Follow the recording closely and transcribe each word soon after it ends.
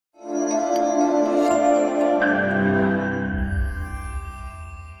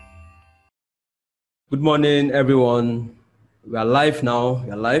Good morning, everyone. We are live now.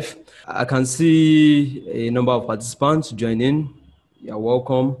 We are live. I can see a number of participants joining. You're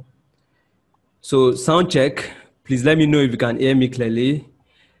welcome. So, sound check. Please let me know if you can hear me clearly.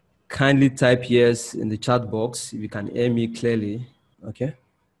 Kindly type yes in the chat box if you can hear me clearly. Okay.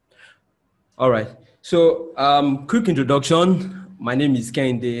 All right. So, quick introduction. My name is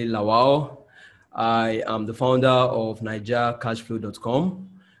Kehinde Lawal. I am the founder of 9jaCashFlow.com,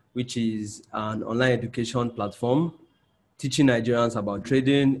 which is an online education platform teaching Nigerians about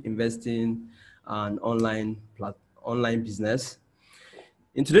trading, investing, and online business.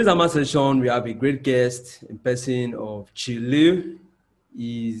 In today's Ama session, we have a great guest in person of Chieh Liu.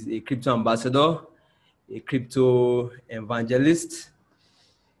 He's a crypto ambassador, a crypto evangelist.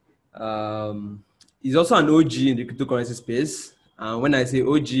 He's also an OG in the cryptocurrency space. And when I say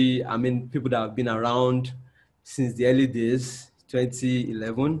OG, I mean people that have been around since the early days,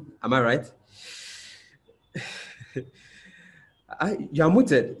 2011. Am I right? You're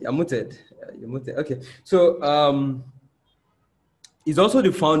muted. You're muted. You're muted. Okay. So he's also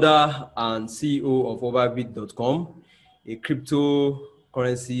the founder and CEO of Overbit.com, a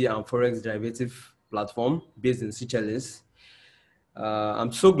cryptocurrency and forex derivative platform based in Seychelles.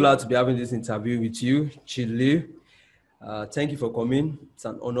 I'm so glad to be having this interview with you, Chieh Liu. Thank you for coming. It's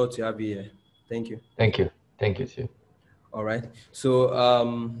an honor to have you here. Thank you. Thank you. Thank you, too. All right. So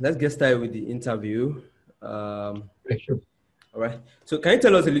let's get started with the interview. Sure. All right. So can you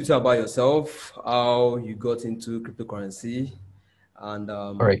tell us a little about yourself, how you got into cryptocurrency, and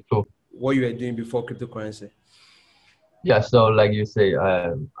All right, cool. what you were doing before cryptocurrency? Yeah, so like you say,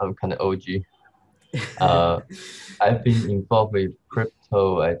 I'm kind of OG. I've been involved with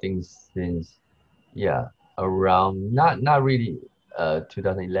crypto, I think since, around not really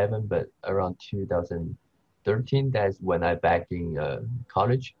 2011, but around 2013. That's when I back in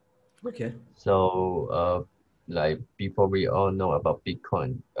college. Okay. So like before we all know about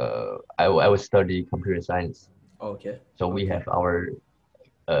Bitcoin, I was study computer science. Okay. So we Okay. have our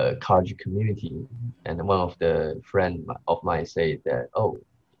college community, and one of the friend of mine say that, oh,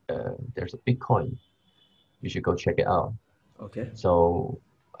 there's a Bitcoin, you should go check it out. Okay. So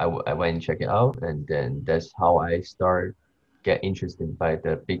I went and check it out, and then that's how I start get interested by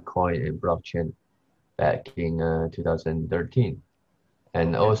the Bitcoin and blockchain back in 2013.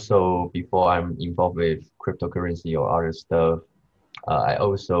 And Okay. also before I'm involved with cryptocurrency or other stuff, I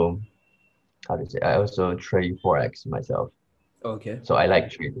also, how to say, I also trade forex myself. Okay. So I like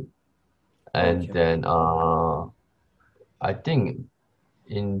trading. And Okay. then I think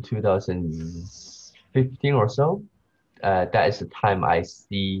in 2015 or so, that is the time I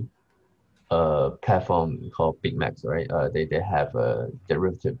see a platform called BigMax, right? They have a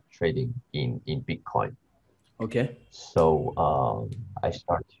derivative trading in Bitcoin. Okay. So I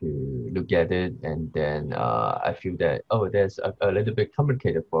start to look at it, and then I feel that, oh, that's a little bit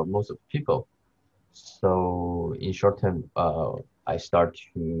complicated for most of the people. So in short term, I start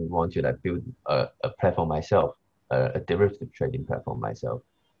to want to like build a platform myself, a derivative trading platform myself.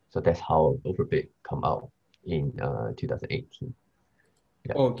 So that's how Overbit come out in 2018.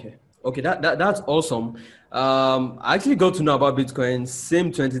 Yeah. Okay. Okay, that's awesome. I actually got to know about Bitcoin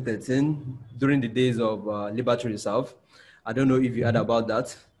same 2013 during the days of Liberty Reserve. I don't know if you heard Mhm. about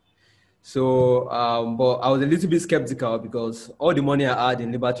that. So, but I was a little bit skeptical because all the money I had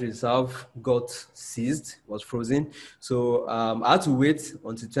in Liberty Reserve got seized, was frozen. So I had to wait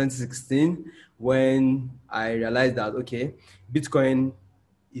until 2016 when I realized that, okay, Bitcoin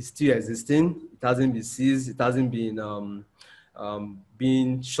is still existing. It hasn't been seized. It hasn't been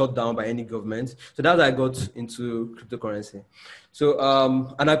being shut down by any government. So that's how I got into cryptocurrency. So,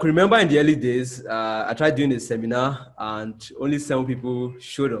 and I could remember in the early days, I tried doing a seminar and only 7 people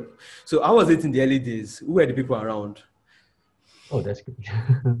showed up. So how was it in the early days? Who were the people around? Oh, that's good.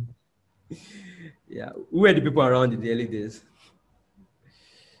 Yeah, who were the people around in the early days?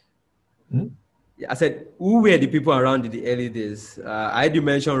 Hmm? Yeah, I said, who were the people around in the early days? I had you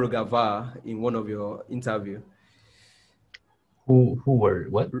mention Rogava in one of your interview. Who were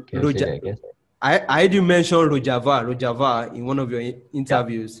what? Can you say Roja, that again? I had you mention Rojava in one of your Yeah.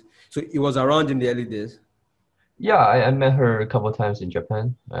 interviews. So it was around in the early days. Yeah, I met her a couple of times in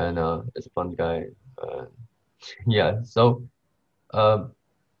Japan, and it's a fun guy. Uh, yeah, so uh,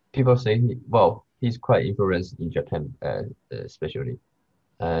 people say he's quite influenced in Japan, especially.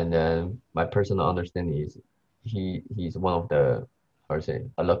 And my personal understanding is he's one of the, how to say,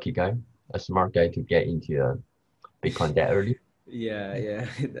 a lucky guy, a smart guy to get into Bitcoin that early. Yeah, yeah,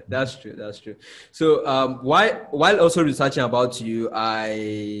 that's true. That's true. So, while also researching about you,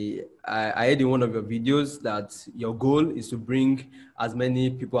 I heard in one of your videos that your goal is to bring as many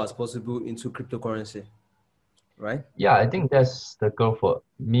people as possible into cryptocurrency, right? Yeah, I think that's the goal for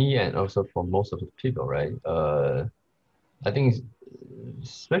me and also for most of the people, right? I think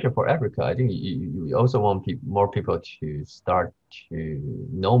especially for Africa, I think you also want more people to start to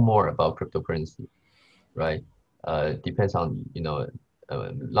know more about cryptocurrency, right? Depends on,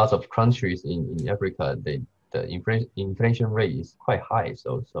 lots of countries in Africa, the inflation rate is quite high.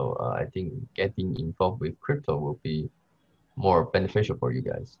 So I think getting involved with crypto will be more beneficial for you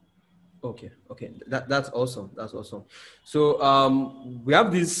guys. Okay, okay, that's awesome. That's awesome. So, we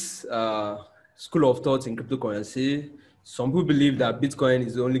have this school of thought in cryptocurrency. Some people believe that Bitcoin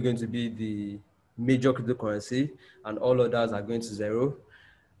is only going to be the major cryptocurrency, and all others are going to zero.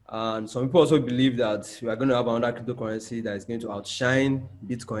 And some people also believe that we are going to have another cryptocurrency that is going to outshine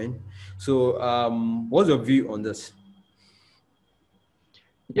Bitcoin. So, what's your view on this?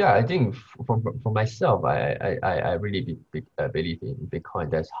 Yeah, I think for myself, I really believe in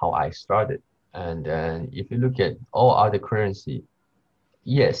Bitcoin. That's how I started. And then if you look at all other currency,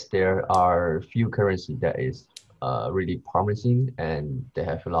 yes, there are few currency that is really promising and they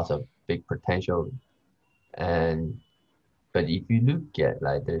have lots of big potential. And but if you look at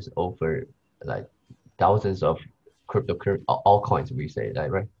like there's over like thousands of cryptocurrency altcoins we say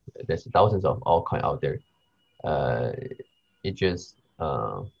like right, there's thousands of altcoin out there. Uh, it just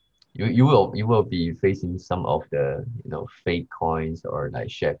you will be facing some of the fake coins or like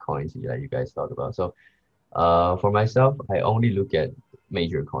share coins like you guys talk about. So for myself, I only look at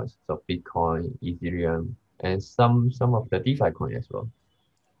major coins, so Bitcoin, Ethereum, and some of the DeFi coin as well.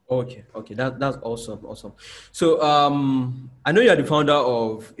 Okay, okay, that's awesome, awesome. So, I know you are the founder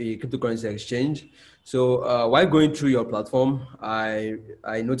of a cryptocurrency exchange. So, while going through your platform, I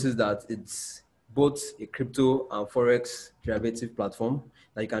noticed that it's both a crypto and forex derivative platform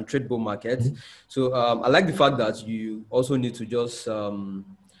that you can trade both markets. Mhm. So, I like the fact that you also need to just send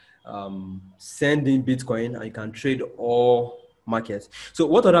in Bitcoin and you can trade all markets. So,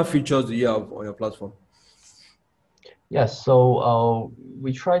 what other features do you have on your platform? Yeah, so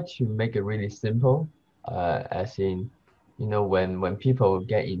we try to make it really simple, as in, when people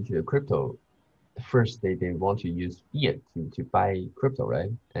get into the crypto, first they want to use fiat to buy crypto,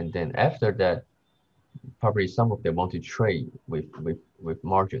 right? And then after that, probably some of them want to trade with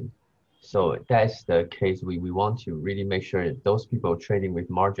margin. So that's the case. We want to really make sure that those people trading with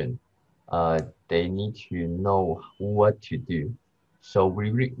margin, they need to know what to do. So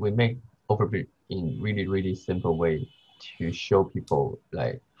we make Overbit in really simple way to show people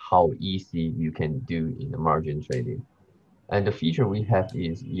like how easy you can do in the margin trading. And the feature we have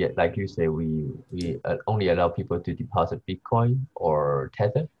is, yeah, like you say, we only allow people to deposit Bitcoin or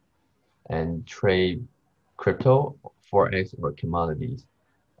Tether and trade crypto, forex, or commodities,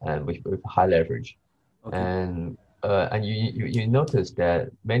 and with high leverage. Okay. And you notice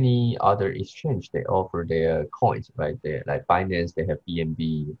that many other exchange they offer their coins, right? They like Binance, they have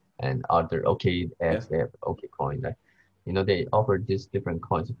BNB, and other Yeah. OKX, they have OKCoin. Like, they offer these different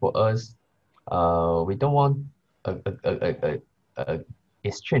coins. For us, we don't want a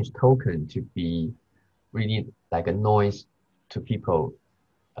exchange token to be really like a noise to people.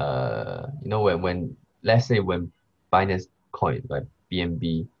 When let's say when Binance coin like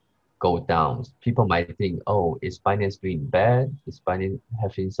BNB go down, people might think, oh, is Binance doing bad? Is Binance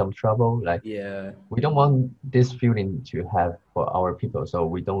having some trouble? Like, Yeah. we don't want this feeling to have for our people, so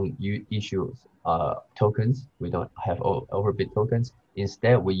we don't issue tokens. We don't have Overbit tokens.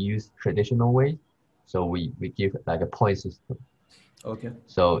 Instead, we use traditional way. So we give like a point system. Okay.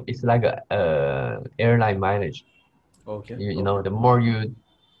 So it's like a airline mileage. Okay. You know, Okay. the more you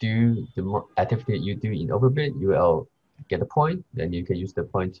do, the more activity you do in Overbit, you will get a point. Then you can use the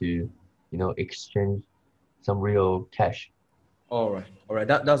point to, exchange some real cash. All right. All right.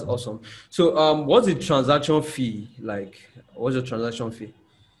 That's awesome. So, what's the transaction fee like? What's the transaction fee?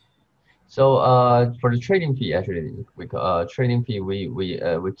 So for the trading fee, actually, trading fee we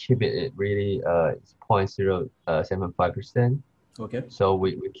keep it really it's 0.075%. Okay. So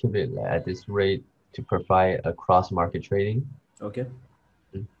we keep it at this rate to provide a cross market trading. Okay.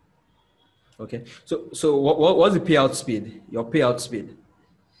 Mm. Okay. So what's the payout speed? Your payout speed.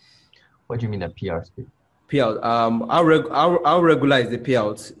 What do you mean a PR speed? Payout. How regular is the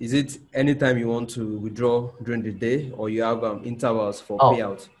payout? Is it anytime you want to withdraw during the day, or you have intervals for Oh,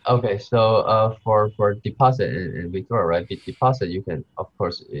 payout? okay. So for deposit and withdrawal, right? With deposit, you can of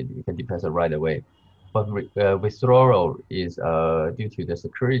course you can deposit right away, but withdrawal is due to the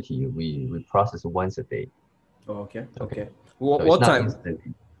security we process once a day. Okay, Okay, okay. so it's What not time?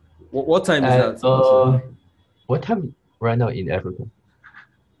 instantly. What time is And that in Sydney? what time right now in Africa?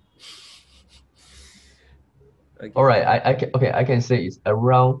 All Okay. right, I can say it's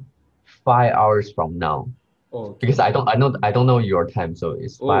around 5 hours from now Oh, okay. because I don't know your time, so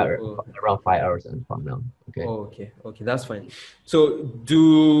it's Oh, around 5 hours and from now. Okay. oh, okay. Okay, that's fine. So,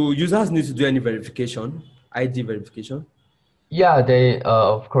 do users need to do any verification, ID verification? Yeah, they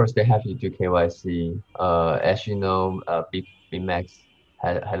of course they have to do KYC. As you know, BMax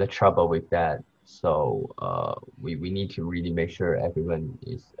had a trouble with that, so we need to really make sure everyone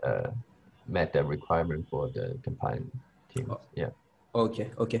is met the requirement for the compliance teams. Yeah.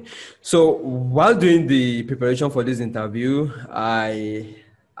 Okay, okay. So while doing the preparation for this interview, I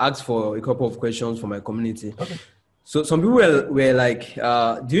asked for a couple of questions from my community. Okay. So some people were like,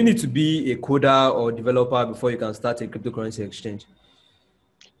 do you need to be a coder or developer before you can start a cryptocurrency exchange?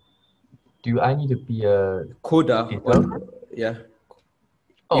 Do I need to be a Coder, developer? yeah.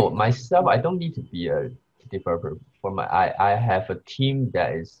 Oh, A- myself, I don't need to be a developer. I have a team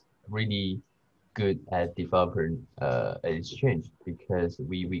that is really good at developer exchange because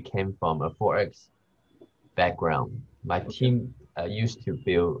we came from a forex background. My okay. team used to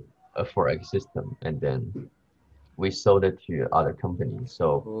build a forex system and then we sold it to other companies.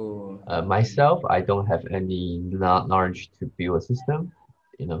 So Oh, myself, I don't have any knowledge to build a system,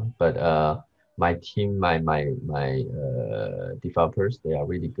 but my team, my developers, they are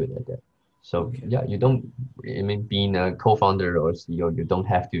really good at that. So okay. yeah, you don't, I mean, being a co-founder or CEO, you don't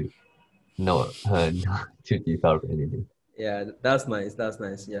have to know to develop anything. Yeah, that's nice. That's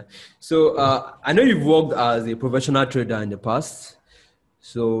nice. Yeah. So Yeah. I know you've worked as a professional trader in the past.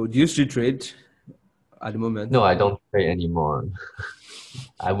 So do you still trade at the moment? No, I don't trade anymore.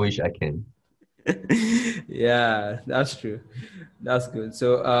 I wish I can. Yeah, that's true. That's good.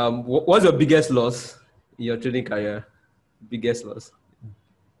 So, what's your biggest loss in your trading career? Biggest loss.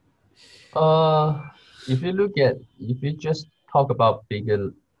 Uh, if you just talk about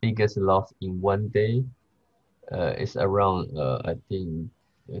biggest loss in one day, it's around I think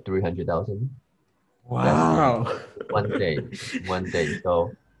 300,000. That's in Wow. one day, one day.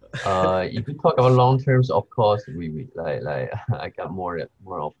 So, if you talk about long terms, of course, we like I got more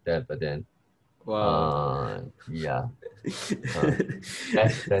of that, but then, Wow. yeah, uh,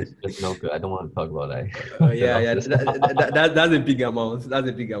 that's just no good. I don't want to talk about like the Yeah, yeah. losses. That's a big amount. That's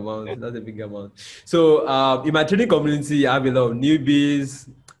a big amount. That's a big amount. So, in my trading community, I have a lot of newbies,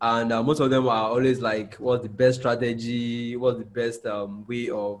 and most of them are always like, "What's the best strategy? What's the best way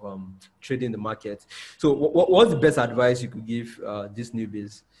of trading the market?" So, what's the best advice you could give these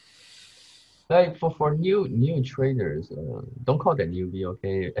newbies? Like for new traders, don't call that newbie,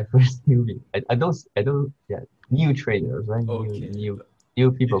 okay? At first newbie, I don't yeah, new traders, right? Okay. New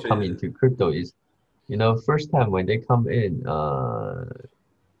You people come traded. into crypto is, first time when they come in,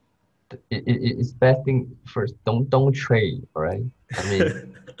 it's best thing first. Don't trade, all right? I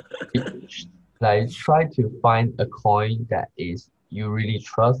mean, it, like try to find a coin that is you really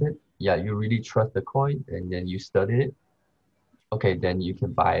trust it. Yeah, you really trust the coin, and then you study it. Okay, then you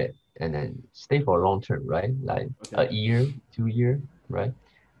can buy it and then stay for a long term, right? Like Okay. a year, 2 year, right?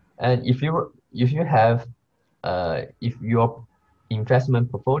 And if you have if your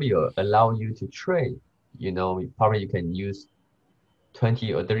investment portfolio allow you to trade, probably you can use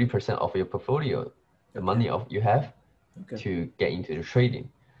 20 or 30% of your portfolio, the Okay. money of you have Okay. to get into the trading.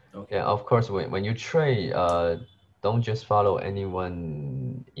 Okay. Then of course when you trade, don't just follow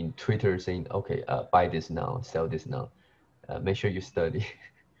anyone in Twitter saying, okay, buy this now, sell this now. Make sure you study.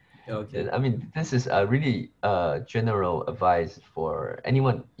 Okay. I mean, this is a really general advice for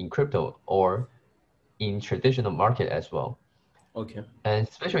anyone in crypto or in traditional market as well. Okay. And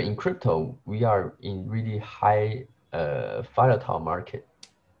especially in crypto, we are in really high volatile market.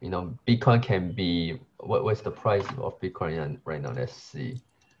 Bitcoin can be what's the price of Bitcoin right now? Let's see.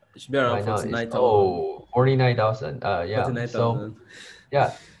 It should be around Right now it's 49,000. 49,000. Yeah. So 49,000.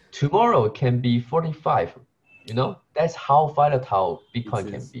 yeah, tomorrow can be 45. That's how volatile It Bitcoin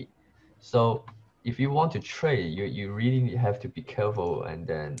can is. be. So if you want to trade, you really have to be careful and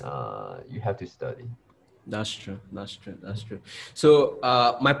then you have to study. That's true. That's true. That's true. So,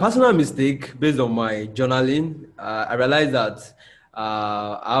 my personal mistake based on my journaling, I realized that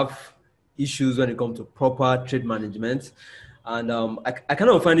I have issues when it comes to proper trade management. And I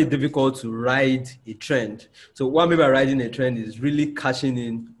kind of find it difficult to ride a trend. So, what I mean by riding a trend is really cashing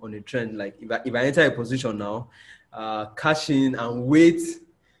in on a trend. Like, if I enter a position now, cash in and wait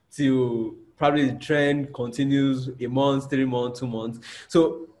till probably the trend continues a month, 3 months, 2 months.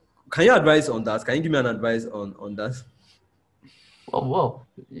 So, can you advise on that? Can you give me an advice on that? Well,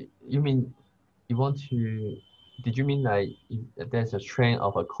 you mean you want to? did you mean like if there's a trend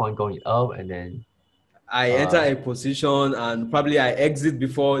of a coin going up and then I enter uh a position and probably I exit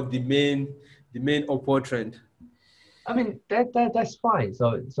before the main upward trend. I mean that's fine.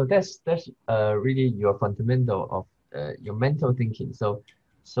 So that's really your fundamental of your mental thinking. So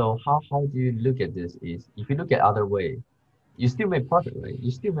how do you look at this is if you look at other way, you still make profit, right?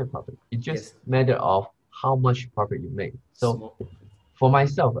 You still make profit. It just Yes, matter of how much profit you make. So small. for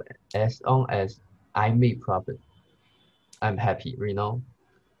myself, as long as I make profit, I'm happy, you know.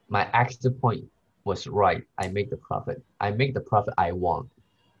 My exit point was right. I make the profit. I make the profit I want.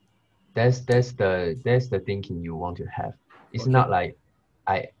 That's the thinking you want to have. It's Okay, not like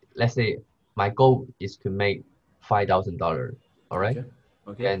I let's say my goal is to make $5,000. All right. okay,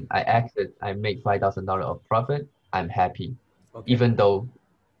 okay, Then I exit, I make $5,000 of profit. I'm happy, okay, even though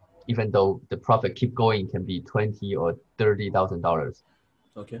the profit keep going can be 20 or $30,000.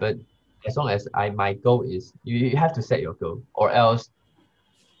 okay. But as long as my goal is you have to set your goal or else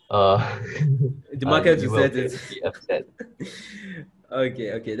uh The market you will will set it. be upset.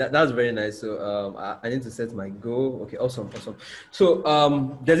 Okay, okay, that's very nice. So I need to set my goal. Okay, awesome, awesome. So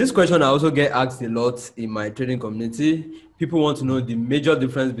there's this question I also get asked a lot in my trading community. People want to know Mhm. the major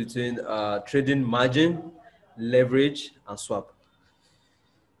difference between trading margin, leverage, and swap.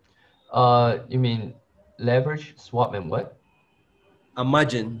 You mean leverage, swap, and what? And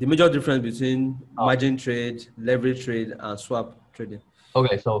margin, the major difference between Oh, margin trade, leverage trade, and swap trading.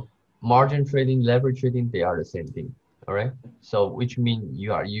 okay. So margin trading, leverage trading, they are the same thing. All right. So which means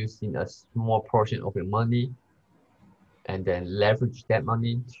you are using a small portion of your money and then leverage that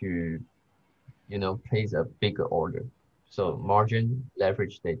money to, place a bigger order. So Okay. margin,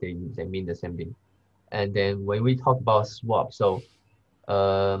 leverage, they mean the same thing. And then when we talk about swap, so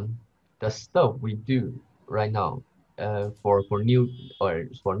um, the stuff we do right now, for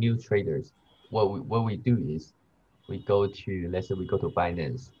new traders, what we do is we go to let's say we go to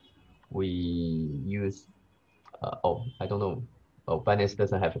Binance, we use I don't know, Binance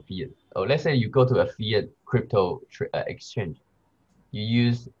doesn't have a fiat. Oh, let's say you go to a fiat crypto exchange, you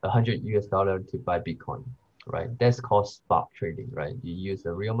use $100 to buy Bitcoin, right? That's called spot trading, right? You use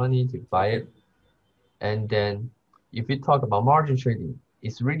the real money to buy Okay. it, and then if you talk about margin trading,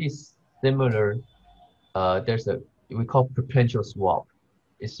 it's really similar. There's a we call perpetual swap.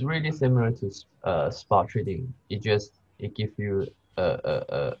 It's really similar to spot trading. It gives you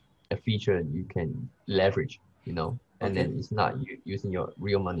a feature you can leverage, and Okay. then it's not using your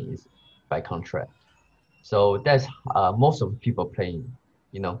real money. It's by contract. So that's most of the people playing.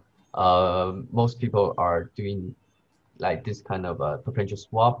 You know, most people are doing like this kind of perpetual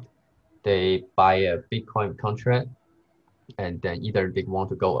swap. They buy a Bitcoin contract and then either they want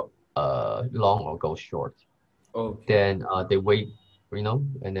to go long or go short. Okay. Then they wait,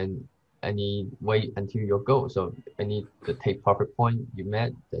 and then any wait until your goal. So any the take profit point you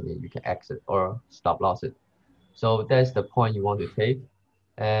met, then you can exit or stop loss it. So that's the point you want to take,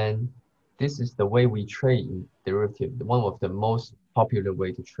 and this is the way we trade in derivative, one of the most popular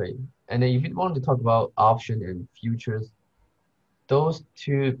way to trade. And then if you want to talk about option and futures, those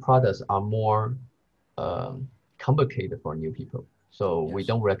two products are more um, complicated for new people. So we Yes.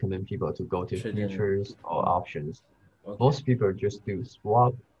 don't recommend people to go to Trading. futures or options. Okay. Most people just do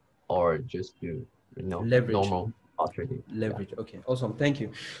swap or just do, Leverage. normal spot trading. Yeah. Leverage. Okay, awesome. Thank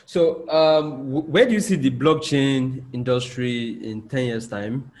you. So, where do you see the blockchain industry in 10 years'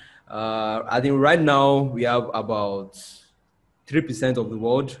 time? I think right now we have about 3% of the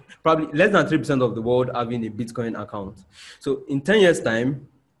world, probably less than 3% of the world having a Bitcoin account. So, in 10 years' time,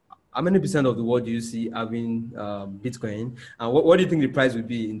 how many percent of the world do you see having Bitcoin? And what do you think the price will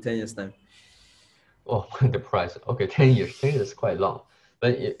be in 10 years' time? Oh, the price. Okay, 10 years. 10 years is quite long.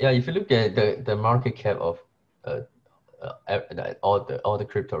 But yeah, if you look at the market cap of uh, all the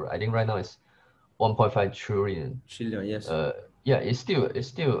crypto, I think right now it's 1.5 trillion. Trillion, yes. uh, yeah, it's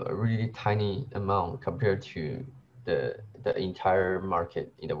still a really tiny amount compared to the entire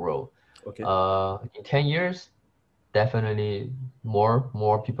market in the world. Okay. In 10 years, definitely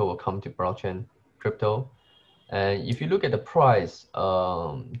more people will come to blockchain crypto. And if you look at the price,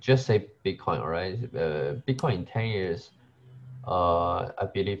 just say Bitcoin, all right? Bitcoin in 10 years, I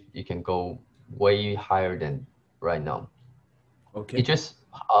believe it can go way higher than right now. Okay. It's just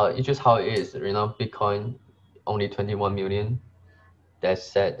how it is, Bitcoin only 21 million. That's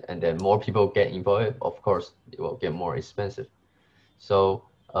set, and then more people get involved, of course it will get more expensive. So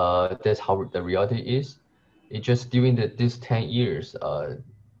that's how the reality is. It just during this 10 years,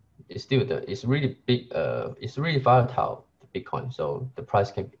 it's really big, it's really volatile, the Bitcoin. So the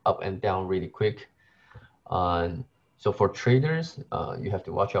price can up and down really quick. So for traders, you have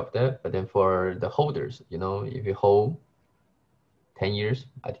to watch out there. But then for the holders, if you hold 10 years,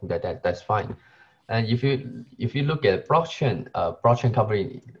 I think that's fine. And if you look at blockchain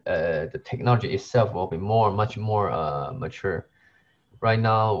company, the technology itself will be much more mature. Right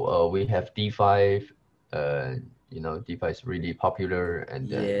now, we have DeFi. Uh, DeFi is really popular, and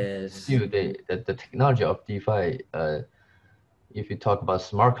then Yes. still the technology of DeFi. If you talk about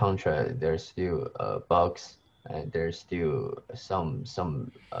smart contract, there's still bugs, and there's still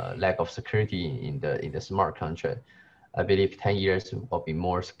some lack of security in the smart contract. I believe 10 years will be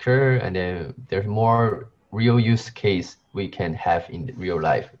more secure, and then there's more real use case we can have in the real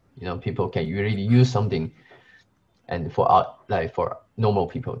life. People can really use something, and for normal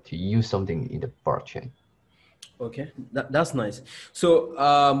people to use something in the blockchain. Okay, that's nice. So,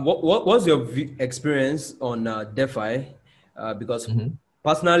 what was your experience on DeFi? Because Mhm.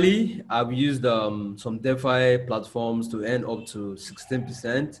 personally, I've used some DeFi platforms to earn up to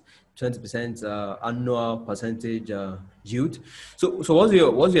 16%, 20% annual percentage yield. So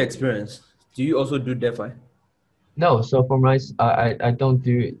what's your experience? Do you also do DeFi? No, so for I don't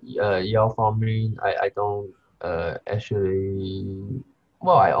do yield farming. I don't actually.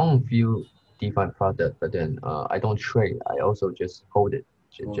 Well, I own few DeFi product, but then I don't trade. I also just hold it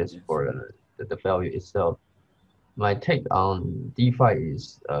Hold just it. for the value itself. My take on DeFi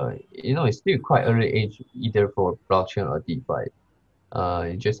is, it's still quite early age either for blockchain or DeFi.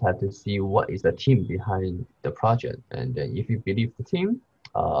 You just have to see what is the team behind the project, and then if you believe the team,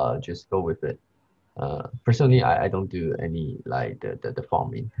 just go with it. Personally, I don't do any like the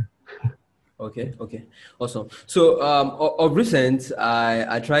farming. Okay, okay, awesome. So, of recent,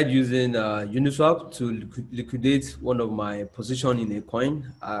 I tried using Uniswap to liquidate one of my position in a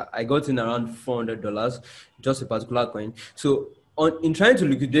coin. I got in around $400, just a particular coin. So, in trying to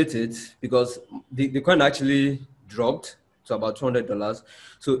liquidate it, because the coin actually dropped to about $200.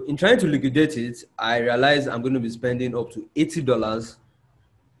 So, in trying to liquidate it, I realized I'm going to be spending up to $80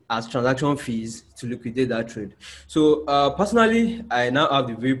 as transaction fees to liquidate that trade. So personally, I now have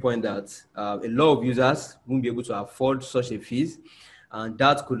the viewpoint that a lot of users won't be able to afford such a fees, and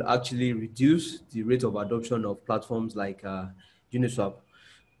that could actually reduce the rate of adoption of platforms like Uniswap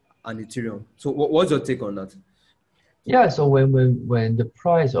and Ethereum. So what's your take on that? Yeah, so when the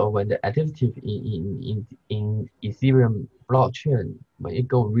price or when the activity in Ethereum blockchain, when it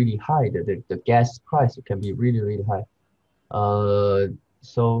go really high, the gas price can be really high. Uh,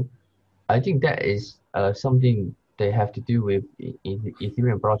 so I think that is something they have to do with in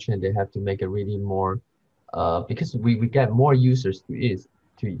Ethereum blockchain. They have to make it really more, because we get more users to use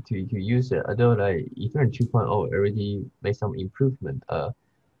it. Although like Ethereum 2.0 already made some improvement.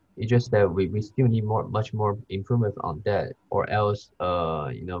 It's just that we still need much more improvement on that, or else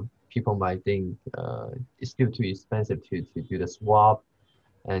people might think it's still too expensive to do the swap,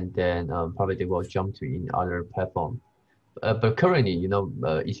 and then probably they will jump to in other platform. But currently,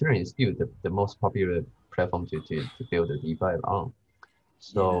 Ethereum is still the most popular platform to build a DeFi on.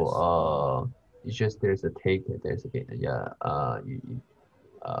 So Yes. it's just there's a take, there's a bit, yeah.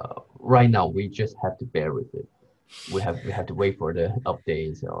 Right now we just have to bear with it. We have to wait for the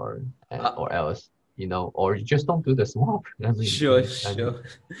updates, Uh, or else, or you just don't do the swap. sure, I mean, sure,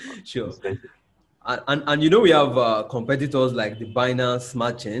 sure. expensive. And we have competitors like the Binance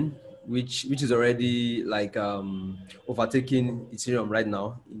Smart Chain, which is already like overtaking Ethereum right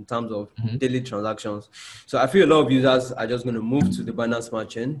now in terms of Hmm. daily transactions. So I feel a lot of users are just going to move to the Binance Smart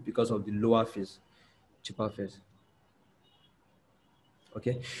Chain because of the lower fees, cheaper fees.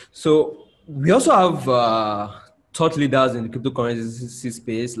 Okay, so we also have thought leaders in the cryptocurrency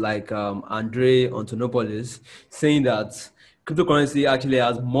space like Andre Antonopoulos saying that cryptocurrency actually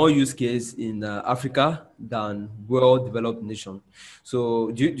has more use case in Africa than well-developed nation.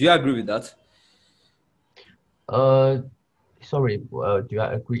 So do you agree with that? Uh, Sorry. Do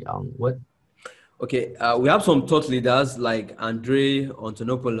I agree on what? Okay, we have some thought leaders like Andre Mhm.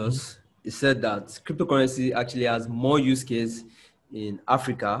 Antonopoulos. He said that cryptocurrency actually has more use case in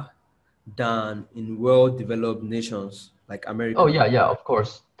Africa than in well-developed nations like Oh America. yeah, yeah, of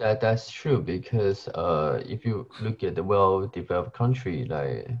course. That's true because if you look at the well-developed country,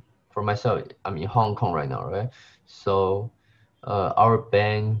 like for myself, I'm in Hong Kong right now, right? So our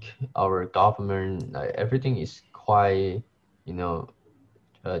bank, our government, like everything is quite, you know,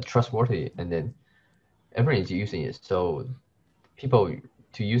 trustworthy, and then everyone is using it. So people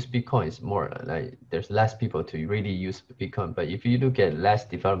to use Bitcoin is more like there's less people to really use Bitcoin. But if you look at less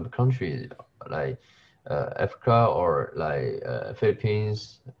developed countries like Africa or like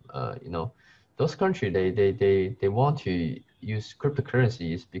Philippines, those countries they want to use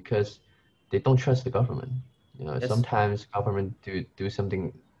cryptocurrencies because they don't trust the government. You know, Yes. sometimes government do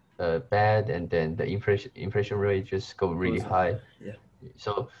something bad, and then the inflation rate just go really Goes high. yeah.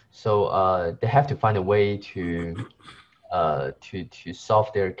 So they have to find a way to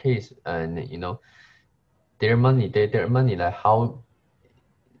solve their case, and you know their money, like how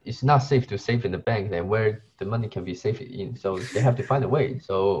it's not safe to save in the bank, then where the money can be saved in. So they have to find a way.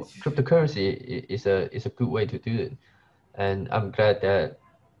 So cryptocurrency is a good way to do it, and I'm glad that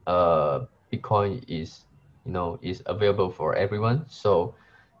Bitcoin is, you know, is available for everyone. So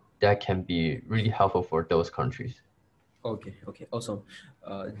that can be really helpful for those countries. Okay. Okay. Awesome.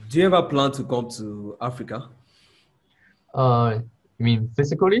 Do you ever plan to come to Africa? I mean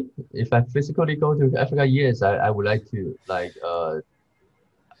physically, if I physically go to Africa, yes, I would like to, like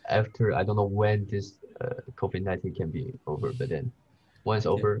after, I don't know when this COVID-19 can be over, but then once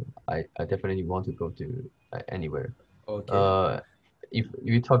Okay. over, I definitely want to go to anywhere. Okay. Uh, if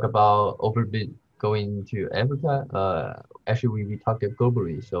you talk about Overbit going to Africa, actually we talked it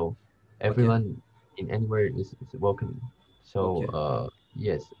globally, so Okay. everyone in anywhere is welcome. So Okay.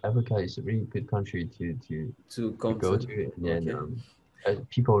 yes, Africa is a really good country To to come go to. to, and then Okay.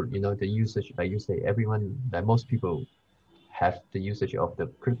 people, you know, the usage, like you say, everyone, like most people have the usage of the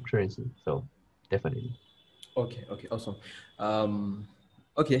cryptocurrency, so definitely. Okay. Okay. Awesome. Um,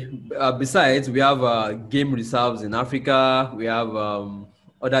 okay. Besides, we have game reserves in Africa. We have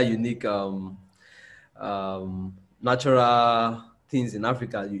other unique natural things in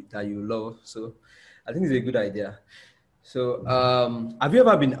Africa that you love. So I think it's a good idea. So have you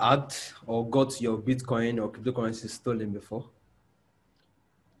ever been hacked or got your Bitcoin or cryptocurrency stolen before?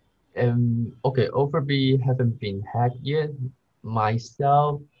 Okay, Overbit haven't been hacked yet.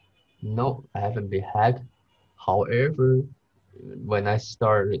 Myself, no, I haven't been hacked. However, when I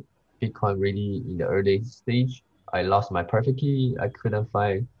started Bitcoin really in the early stage, I lost my private key. I couldn't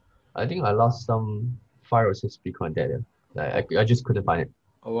find, I think I lost some 5 or 6 Bitcoin data. Oh, I just couldn't find it.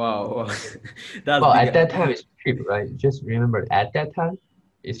 wow, wow. That's Well, big. at that time it's cheap, right? Just remember, at that time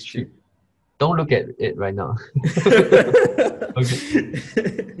it's It's true. cheap. Don't look at it right now. Okay.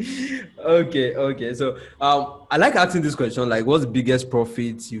 Okay, okay. So I like asking this question, like what's the biggest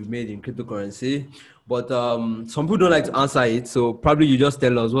profit you've made in cryptocurrency? But some people don't like to answer it. So probably you just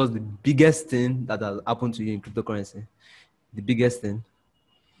tell us what's the biggest thing that has happened to you in cryptocurrency. The biggest thing.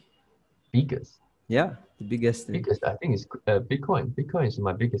 Biggest. Yeah, the biggest thing. Biggest, I think, is Bitcoin. Bitcoin is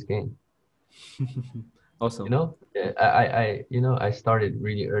my biggest gain. You Awesome. know, you know, I started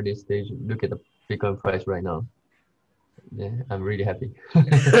really early stage. Look at the Bitcoin price right now. Yeah, I'm really happy.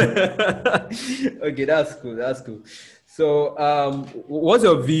 Okay, that's cool. That's cool. So, what's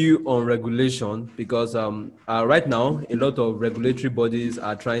your view on regulation? Because right now, a lot of regulatory bodies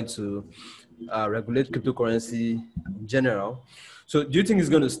are trying to regulate cryptocurrency in general. So, do you think it's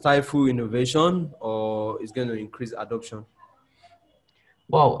going to stifle innovation or it's going to increase adoption?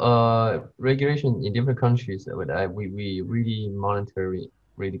 Well, regulation in different countries, we really monitor it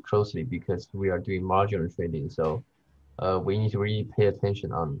really closely because we are doing marginal trading. So we need to really pay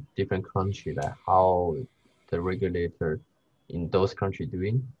attention on different countries, like how the regulator in those countries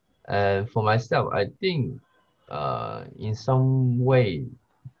doing. And for myself, I think in some way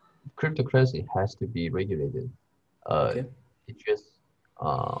cryptocurrency has to be regulated. Uh, Okay. it just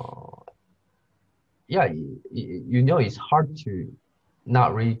uh, yeah, you know, it's hard to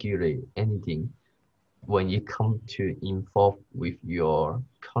not regulate anything when you come to involve with your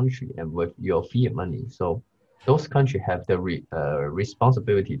country and with your fiat money. So those countries have the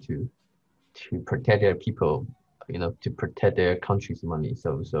responsibility to protect their people, you know, to protect their country's money.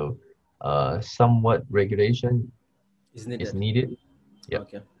 Somewhat regulation Is is needed. needed. Yeah.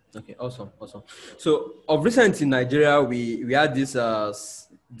 Okay. Okay. Awesome. Awesome. So of recent in Nigeria, we had this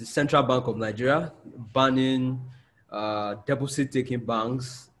the Central Bank of Nigeria banning deposit taking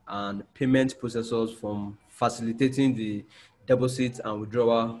banks and payment processors from facilitating the deposit and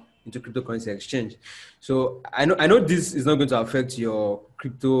withdrawal into cryptocurrency exchange. So I know this is not going to affect your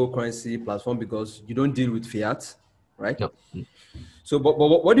cryptocurrency platform because you don't deal with fiat, right? No. So, but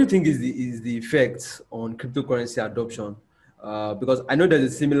what do you think is the effect on cryptocurrency adoption? Because I know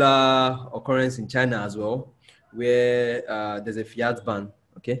there's a similar occurrence in China as well, where there's a fiat ban.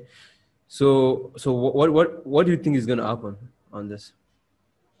 Okay, so what do you think is going to happen on this?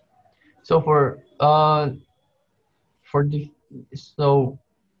 So for the so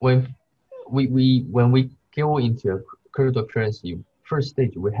when when we go into a cryptocurrency first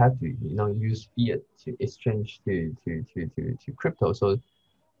stage, we have to, you know, use fiat to exchange to crypto. So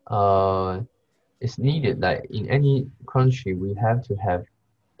uh it's needed, like in any country we have to have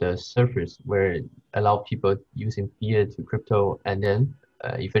the service where allow people using fiat to crypto, and then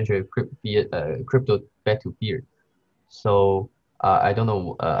eventually crypto back to fiat. So I don't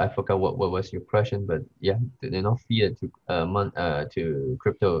know. I forgot what was your question, but yeah, fiat to to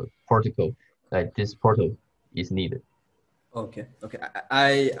crypto protocol, like this portal is needed. Okay. Okay.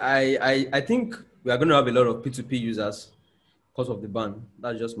 I think we are going to have a lot of P2P users because of the ban.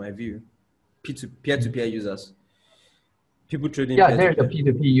 That's just my view. P2 peer-to-peer users, people trading Yeah, there's a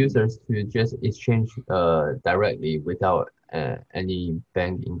peer-to-peer. P2P users to just exchange directly without any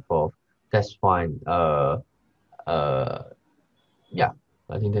bank involved. That's fine. Uh, yeah,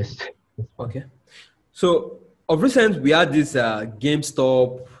 I think that's fine. Okay. So of recent, we had this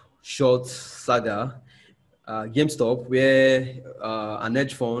GameStop short saga. GameStop, where an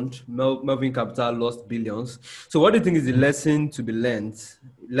hedge fund, Melvin Capital, lost billions. So, what do you think is the lesson to be learned?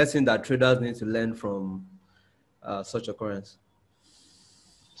 Lesson that traders need to learn from such occurrence?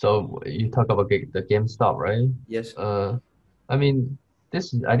 So you talk about the GameStop, right? Yes. I mean,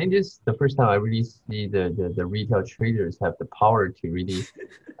 I think this is the first time I really see the retail traders have the power to really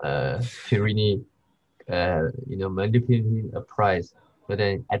manipulating a price. But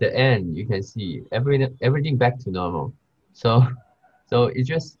then at the end, you can see everything back to normal. So so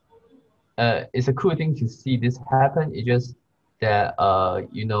it's a cool thing to see this happen. It's just that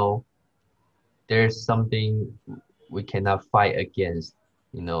there's something we cannot fight against.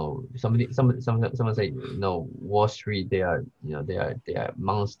 Someone say, Wall Street, they are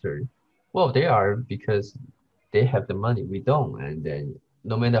monsters. Well, they are because they have the money. We don't, and then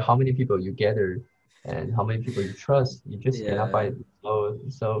no matter how many people you gather and how many people you trust, you just cannot Yeah. fight.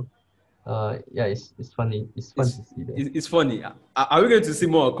 So yeah, it's funny. It's fun It's, to see that. it's funny. Are we going to see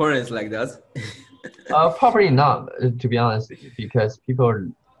more occurrence like that? Probably not, to be honest, because people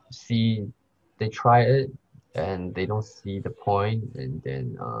see they try it and they don't see the point, and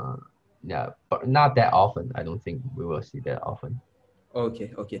then yeah, but not that often. I don't think we will see that often.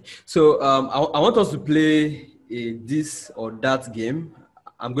 Okay, okay. So I want us to play a this or that game.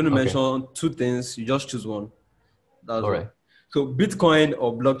 I'm going to Okay, mention two things. You just choose one. That's all all. right. So Bitcoin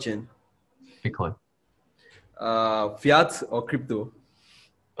or blockchain, Bitcoin. fiat or crypto,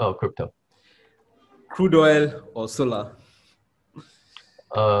 Oh, crypto. crude oil or solar.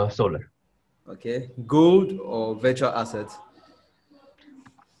 Solar. Okay, gold or virtual assets.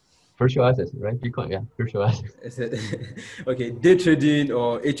 Virtual assets, right? Bitcoin, yeah, virtual assets. Is it okay? Day trading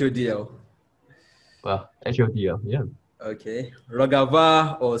or HODL. Well, HODL, yeah, Okay,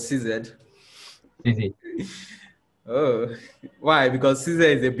 Rogava or CZ. easy. Oh, why? Because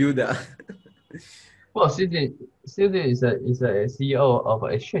CZ is a builder. Well, Citi is a CEO of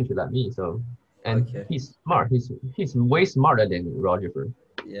an exchange like me, so and Okay, he's smart. He's way smarter than Roger for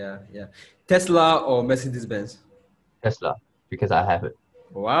yeah, yeah. Tesla or Mercedes Benz. Tesla because I have it.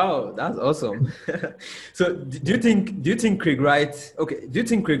 Wow, that's awesome. So, do you think Craig Wright? Okay, do you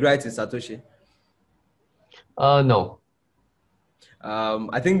think Craig Wright is Satoshi? No.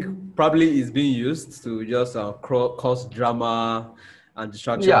 I think probably it's being used to just cause drama and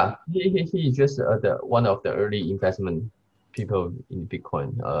distraction. Yeah, he's just the one of the early investment people in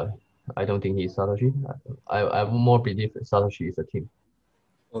Bitcoin. I don't think he's Satoshi. I more believe that Satoshi is a team.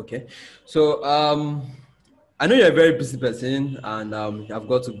 Okay, so I know you're a very busy person and I've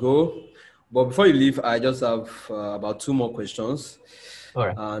got to go. But before you leave, I just have about two more questions, All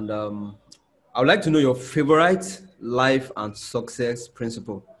right. and I would like to know your favorite life and success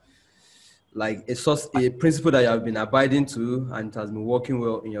principle, like a principle that you have been abiding to and it has been working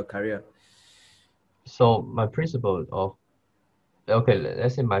well in your career. So my principle of okay,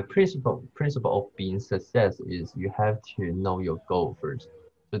 let's say my principle of being success is you have to know your goal first.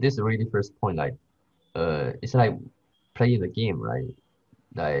 So this is really first point. Like it's like playing the game, right?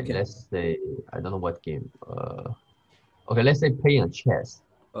 Like Okay. let's say I don't know what game. Okay, let's say playing a chess.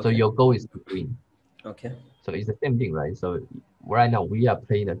 So Okay. your goal is to win. Okay. So it's the same thing, right? So right now we are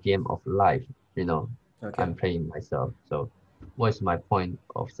playing a game of life. You know, Okay. I'm playing myself. So what is my point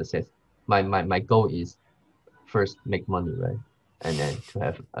of success? My goal is first make money, right? And then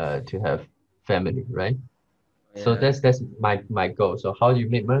to have family, right? So Yeah. that's my goal. So how do you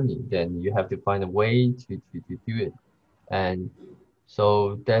make money? Then you have to find a way to do it. And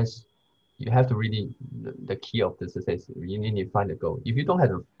so that's you have to really the key of the success. You need to find a goal. If you don't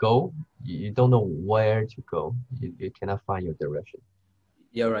have a goal, you don't know where to go. You cannot find your direction.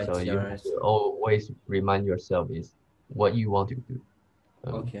 You're right. So you You're have right. to always remind yourself is what you want to do.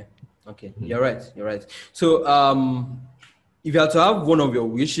 Um, Okay. Okay. mhm. You're right. You're right. So, if you had to have one of your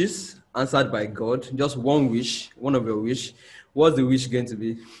wishes answered by God, just one wish, one of your wish, what's the wish going to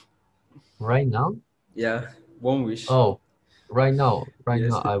be? Right now, Yeah, one wish. oh, right now,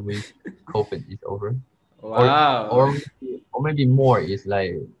 Yes. I wish COVID is over. or Wow. or or maybe more is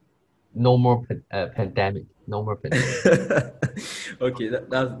like no more pandemic, no more pandemic. Okay,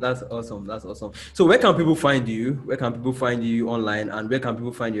 that's awesome. That's awesome. So where can people find you? Where can people find you online, and where can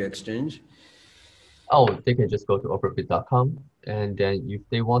people find your exchange? Oh, they can just go to overbit.com, and then if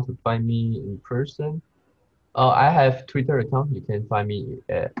they want to find me in person, I have Twitter account. You can find me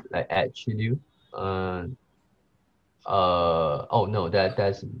at Chieh Liu. Uh, oh no,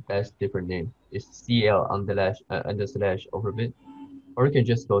 that's different name. It's CL under slash Overbit, or you can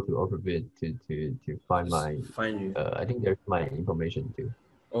just go to Overbit to find Just my. find you. I think there's my information too.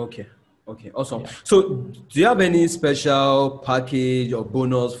 Okay. Okay, awesome. Yeah. So, do you have any special package or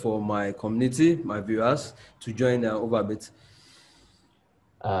bonus for my community, my viewers, to join Overbit?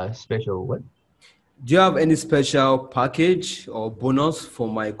 Special what? Do you have any special package or bonus for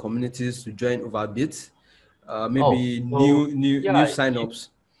my communities to join Overbit? Oh, Maybe so new yeah, signups.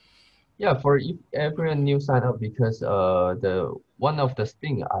 yeah, for if everyone new sign up because the one of the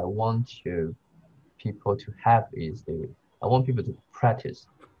thing I want to people to have is I want people to practice.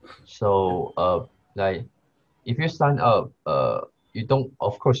 So like if you sign up you don't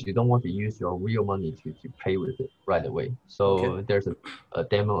of course you don't want to use your real money to pay with it right away. Okay. So there's a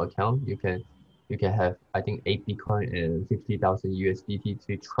demo account you can have I think 8 Bitcoin and 50,000 USDT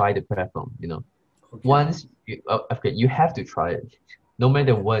to try the platform, you know. Okay. Once you okay, you have to try it, no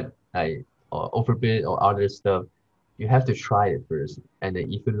matter Okay. what like or Overbid or other stuff. You have to try it first, and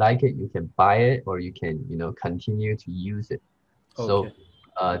then if you like it, you can buy it or you can continue to use it. Okay. So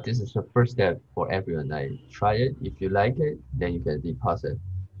this is the first step for everyone. Like try it. If you like it, then you can deposit.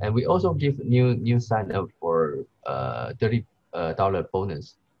 And we also give new sign up for $30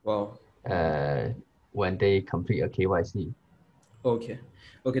 bonus Wow. uh when they complete a KYC. Okay.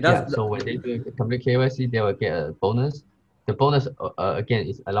 Okay. Yeah, so when they do a complete KYC, they will get a bonus. The bonus again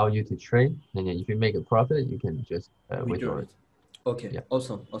is allow you to trade, and then if you make a profit, you can just Withdraw withdraw it. it. Okay, Yeah.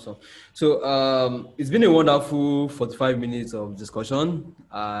 awesome, awesome. So it's been a wonderful 45 minutes of discussion.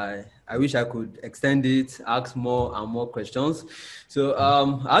 I wish I could extend it, ask more and more questions. So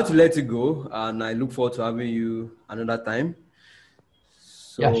Mhm. I have to let you go, and I look forward to having you another time.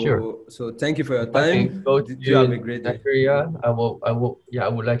 Yeah, sure. So thank you for your If I can time. go Do have a to great day. Nigeria, yeah, I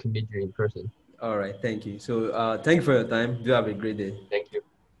would like to meet you in person. All right, thank you. So thank you for your time. Do have a great day. Thank you.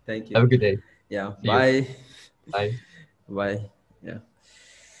 Thank Have you. a good day. Yeah, See you. bye. Bye. Bye. Yeah.